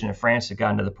situation in France had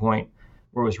gotten to the point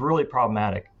where it was really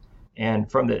problematic.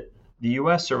 And from the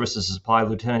U.S. Services Supply,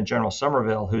 Lieutenant General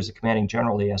Somerville, who's the commanding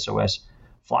general of the SOS,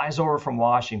 flies over from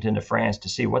Washington to France to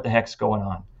see what the heck's going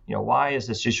on. Why is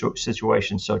this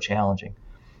situation so challenging?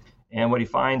 And what he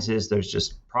finds is there's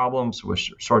just problems with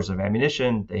shortage of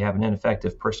ammunition. They have an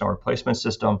ineffective personnel replacement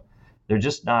system. They're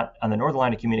just not, on the northern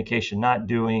line of communication, not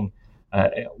doing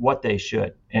what they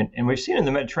should. And we've seen in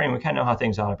the Mediterranean, we kind of know how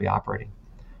things ought to be operating.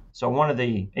 So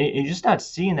you're just not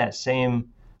seeing that same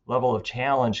level of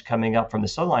challenge coming up from the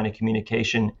southern line of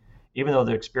communication, even though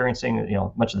they're experiencing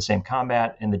much of the same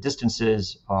combat, and the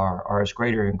distances are as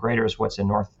greater and greater as what's in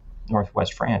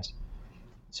northwest France.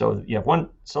 So you have one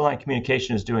southern line of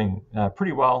communication is doing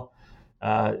pretty well,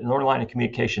 the northern line of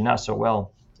communication not so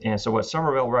well. And so what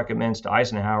Somerville recommends to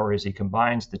Eisenhower is he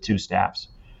combines the two staffs,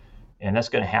 and that's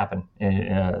going to happen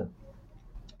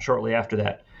shortly after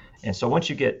that. And so once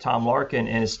you get Tom Larkin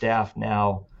and his staff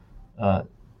now a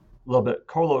little bit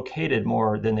co-located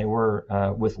more than they were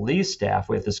with Lee's staff,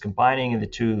 with this combining of the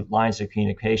two lines of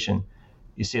communication,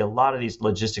 you see a lot of these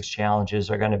logistics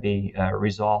challenges are going to be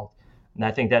resolved. And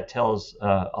I think that tells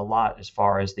a lot as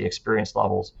far as the experience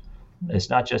levels. It's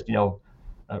not just,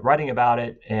 writing about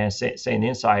it and saying the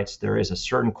insights. There is a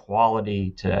certain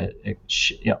quality to,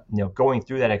 going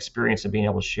through that experience and being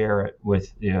able to share it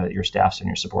with your staffs and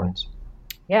your subordinates.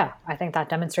 Yeah, I think that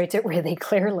demonstrates it really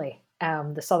clearly.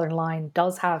 The Southern Line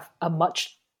does have a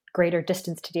much greater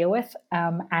distance to deal with,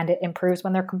 and it improves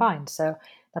when they're combined. So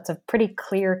that's a pretty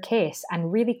clear case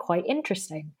and really quite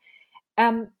interesting.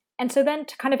 And so then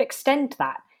to kind of extend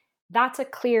that, that's a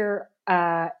clear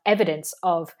evidence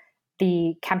of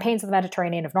the campaigns of the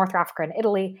Mediterranean, of North Africa and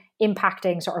Italy,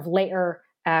 impacting sort of later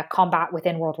combat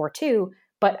within World War II.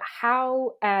 But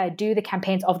how do the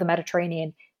campaigns of the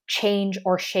Mediterranean change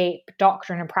or shape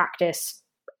doctrine and practice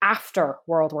after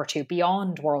World War II,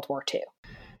 beyond World War II?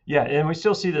 Yeah, and we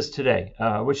still see this today,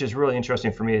 which is really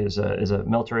interesting for me as a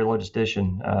military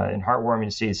logistician, and heartwarming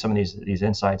to see some of these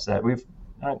insights that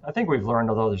I think we've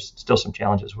learned, although there's still some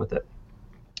challenges with it.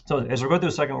 So as we go through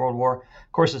the Second World War,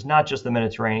 of course, it's not just the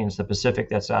Mediterranean, it's the Pacific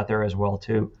that's out there as well,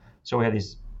 too. So we have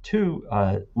these two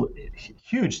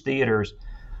huge theaters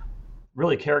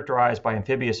really characterized by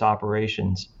amphibious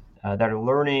operations that are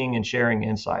learning and sharing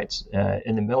insights.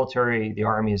 In the military, the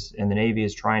armies and the Navy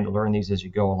is trying to learn these as you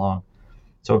go along.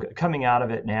 So coming out of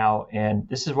it now, and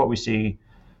this is what we see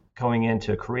going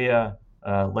into Korea,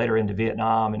 later into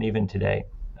Vietnam, and even today,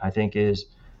 I think is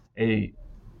a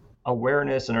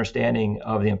awareness and understanding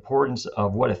of the importance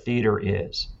of what a theater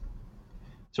is.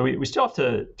 So we still have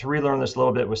to relearn this a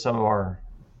little bit with some of our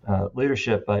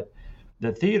leadership, but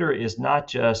the theater is not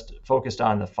just focused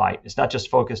on the fight. It's not just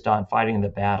focused on fighting the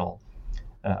battle.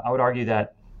 I would argue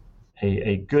that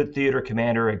a good theater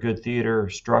commander, a good theater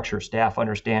structure staff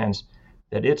understands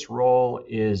that its role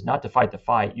is not to fight the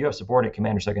fight. You have subordinate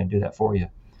commanders that are going to do that for you.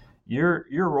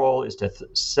 Your role is to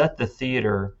set the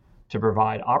theater to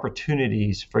provide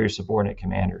opportunities for your subordinate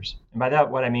commanders. And by that,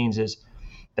 what I mean is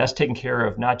that's taking care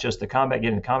of not just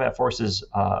getting the combat forces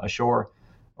ashore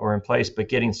or in place, but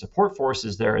getting support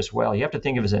forces there as well. You have to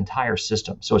think of it as an entire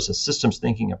system. So it's a systems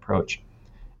thinking approach.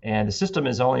 And the system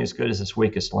is only as good as its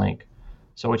weakest link.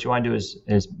 So what you want to do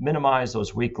is minimize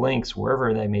those weak links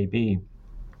wherever they may be.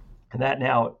 And that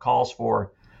now calls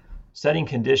for setting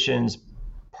conditions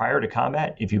prior to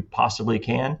combat, if you possibly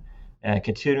can, and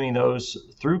continuing those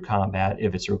through combat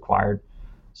if it's required,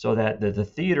 so that the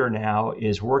theater now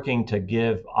is working to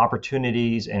give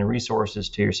opportunities and resources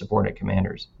to your subordinate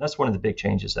commanders. That's one of the big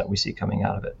changes that we see coming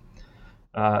out of it.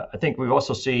 I think we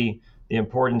also see the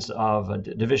importance of a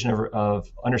division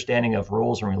of understanding of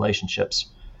roles and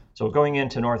relationships. So going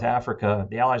into North Africa,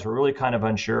 the Allies were really kind of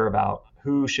unsure about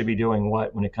who should be doing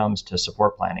what when it comes to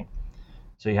support planning.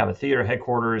 So you have a theater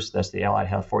headquarters, that's the Allied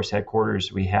Health Force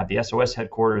headquarters. We have the SOS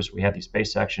headquarters. We have these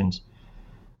base sections.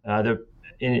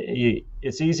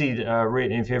 It's easy to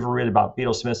read, if you ever read about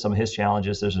Beadle Smith, some of his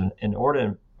challenges, there's an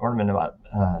inordinate amount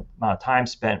of time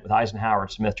spent with Eisenhower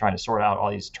and Smith trying to sort out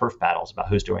all these turf battles about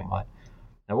who's doing what.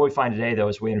 Now, what we find today, though,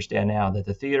 is we understand now that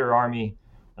the theater army,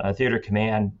 theater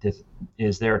command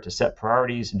is there to set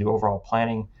priorities and do overall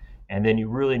planning. And then you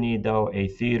really need, though, a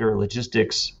theater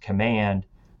logistics command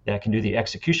that can do the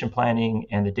execution planning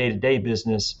and the day-to-day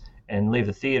business and leave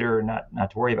the theater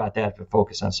not to worry about that, but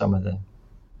focus on some of the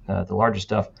larger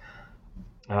stuff.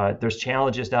 There's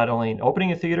challenges not only in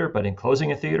opening a theater, but in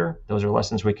closing a theater. Those are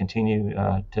lessons we continue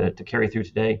to carry through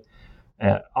today.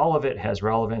 All of it has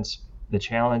relevance. The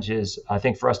challenge is, I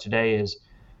think for us today, is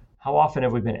how often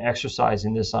have we been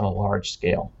exercising this on a large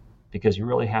scale? Because you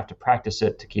really have to practice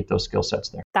it to keep those skill sets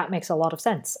there. That makes a lot of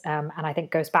sense. And I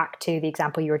think goes back to the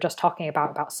example you were just talking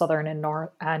about southern and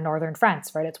northern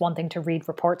France, right? It's one thing to read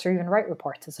reports or even write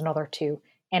reports. It's another to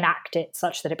enact it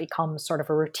such that it becomes sort of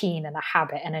a routine and a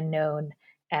habit and a known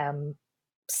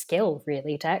skill,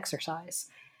 really, to exercise.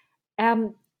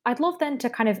 I'd love then to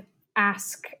kind of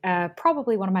ask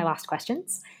probably one of my last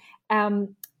questions,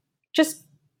 just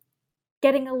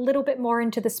getting a little bit more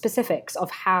into the specifics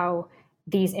of how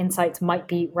these insights might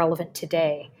be relevant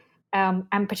today,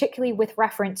 and particularly with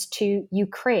reference to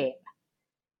Ukraine.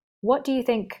 What do you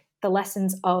think the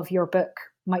lessons of your book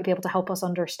might be able to help us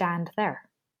understand there?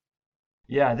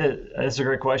 Yeah, that's a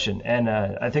great question. And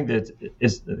I think that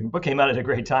the book came out at a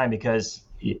great time because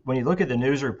when you look at the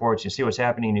news reports, you see what's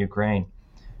happening in Ukraine.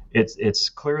 It's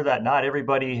clear that not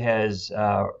everybody has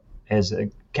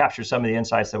captured some of the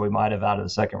insights that we might have out of the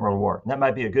Second World War. And that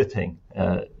might be a good thing,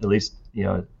 at least,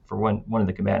 for one of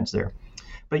the combatants there.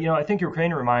 But, I think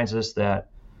Ukraine reminds us that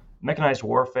mechanized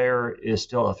warfare is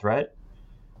still a threat.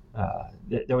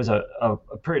 There was a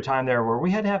period of time there where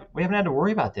we haven't had to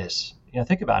worry about this.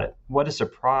 Think about it. What a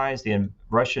surprise the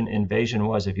Russian invasion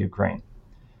was of Ukraine,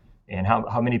 and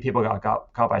how many people got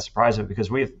caught by surprise of it,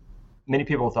 because many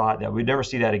people thought that we'd never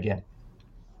see that again,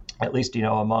 at least,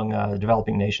 among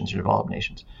developing nations or developed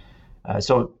nations.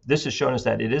 So this has shown us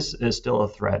that it is still a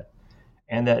threat,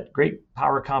 and that great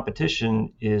power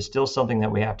competition is still something that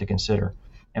we have to consider.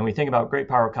 And we think about great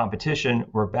power competition,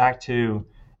 we're back to,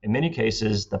 in many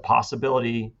cases, the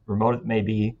possibility, remote it may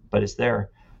be, but it's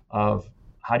there, of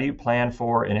how do you plan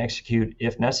for and execute,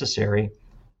 if necessary,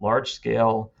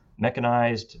 large-scale,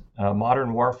 mechanized,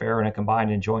 modern warfare in a combined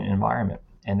and joint environment.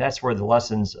 And that's where the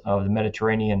lessons of the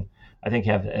Mediterranean, I think,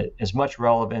 have as much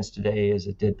relevance today as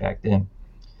it did back then.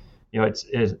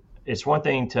 It's one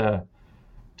thing to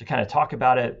kind of talk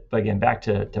about it, but again, back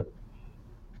to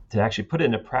actually put it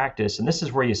into practice. And this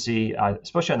is where you see,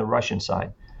 especially on the Russian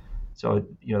side. So,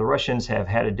 the Russians have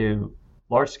had to do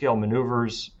large-scale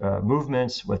maneuvers,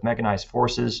 movements with mechanized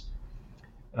forces.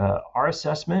 Our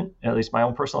assessment, at least my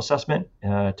own personal assessment,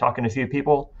 talking to a few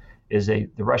people, is the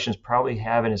Russians probably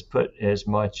haven't put as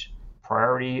much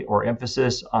priority or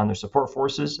emphasis on their support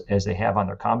forces as they have on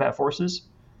their combat forces.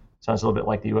 Sounds a little bit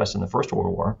like the U.S. in the First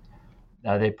World War.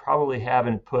 They probably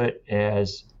haven't put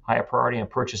as high a priority on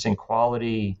purchasing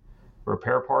quality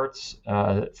repair parts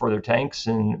for their tanks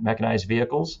and mechanized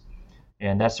vehicles,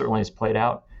 and that certainly has played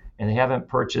out. And they haven't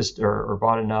purchased or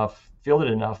bought enough, fielded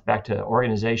enough, back to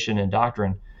organization and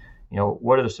doctrine.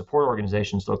 What do the support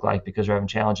organizations look like, because they're having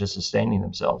challenges sustaining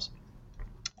themselves?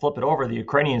 Flip it over, the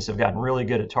Ukrainians have gotten really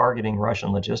good at targeting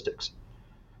Russian logistics.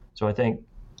 So I think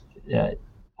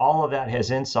all of that has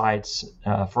insights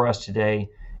for us today.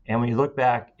 And when you look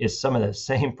back, it's some of the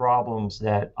same problems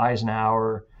that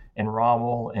Eisenhower and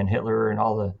Rommel and Hitler and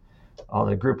all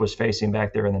the group was facing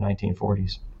back there in the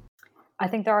 1940s. I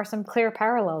think there are some clear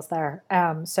parallels there.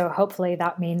 So hopefully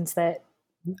that means that,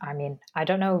 I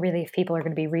don't know really if people are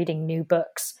going to be reading new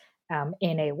books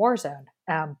in a war zone.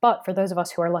 But for those of us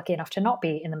who are lucky enough to not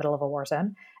be in the middle of a war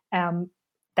zone,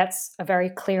 that's a very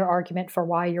clear argument for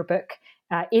why your book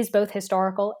is both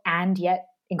historical and yet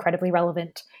incredibly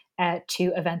relevant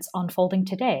to events unfolding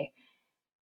today.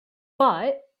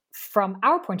 But from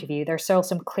our point of view, there's still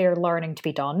some clear learning to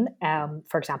be done,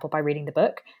 for example, by reading the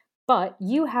book. But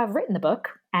you have written the book,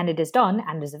 and it is done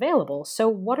and is available. So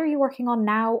what are you working on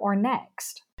now or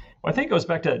next? Well, I think it goes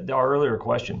back to our earlier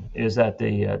question, is that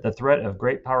the threat of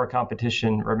great power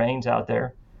competition remains out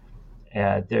there.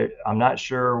 I'm not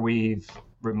sure we've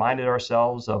reminded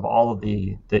ourselves of all of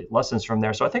the lessons from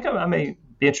there. So I think I may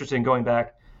be interested in going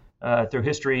back through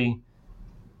history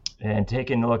and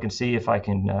taking a look and see if I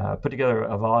can put together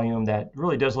a volume that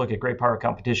really does look at great power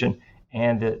competition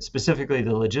and specifically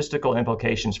the logistical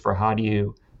implications for how do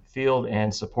you field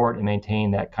and support and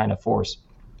maintain that kind of force.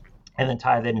 And then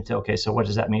tie that into, okay, so what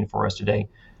does that mean for us today?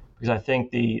 Because I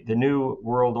think the new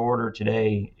world order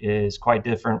today is quite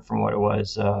different from what it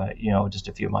was, just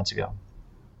a few months ago.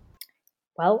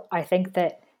 Well, I think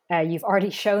that you've already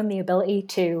shown the ability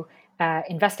to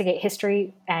investigate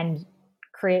history and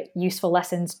create useful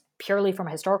lessons purely from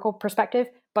a historical perspective,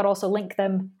 but also link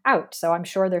them out. So I'm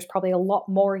sure there's probably a lot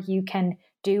more you can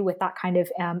do with that kind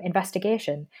of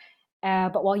investigation.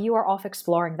 But while you are off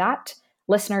exploring that,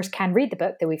 listeners can read the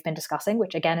book that we've been discussing,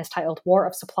 which again is titled War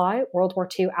of Supply, World War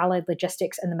II Allied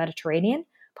Logistics in the Mediterranean,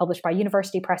 published by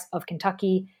University Press of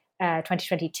Kentucky,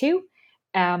 2022.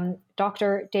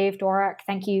 Dr. Dave Dworak,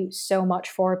 thank you so much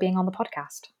for being on the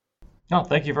podcast. No,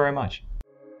 thank you very much.